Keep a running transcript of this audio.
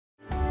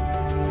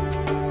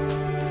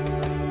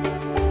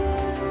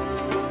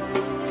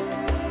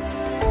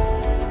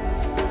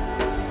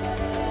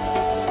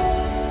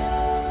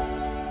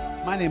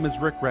name is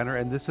Rick Renner,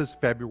 and this is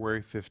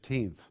February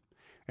 15th.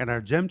 And our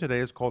gem today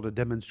is called a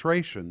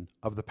demonstration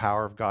of the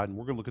power of God. And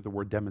we're going to look at the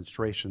word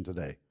demonstration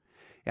today.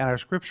 And our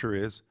scripture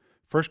is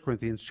 1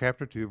 Corinthians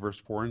chapter 2, verse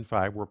 4 and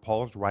 5, where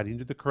Paul is writing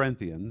to the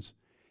Corinthians,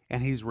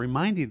 and he's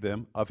reminding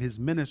them of his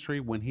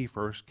ministry when he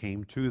first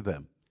came to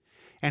them.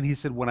 And he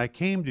said, when I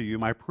came to you,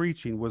 my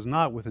preaching was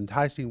not with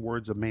enticing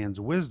words of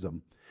man's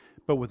wisdom,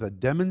 but with a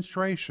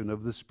demonstration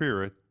of the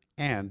Spirit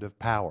and of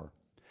power.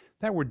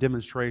 That word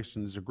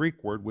demonstration is a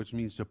Greek word which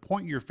means to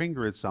point your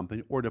finger at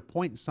something or to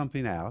point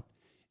something out.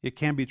 It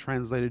can be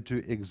translated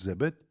to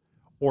exhibit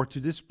or to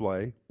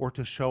display or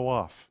to show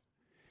off.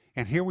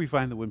 And here we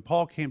find that when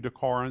Paul came to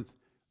Corinth,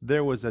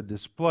 there was a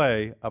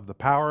display of the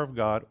power of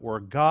God,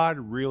 or God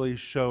really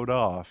showed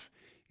off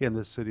in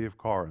the city of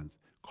Corinth.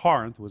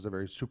 Corinth was a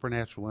very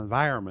supernatural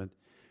environment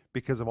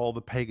because of all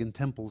the pagan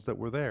temples that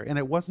were there. And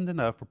it wasn't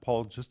enough for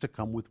Paul just to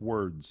come with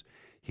words.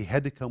 He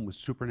had to come with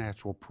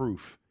supernatural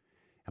proof.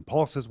 And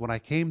Paul says, when I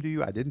came to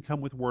you, I didn't come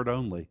with word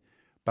only,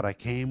 but I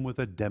came with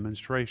a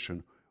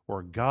demonstration,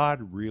 where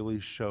God really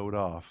showed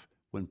off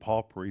when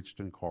Paul preached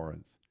in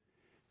Corinth.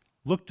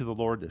 Look to the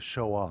Lord to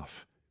show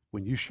off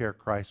when you share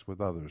Christ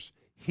with others.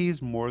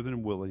 He's more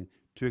than willing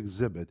to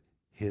exhibit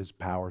his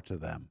power to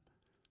them.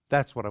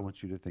 That's what I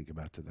want you to think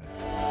about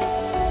today.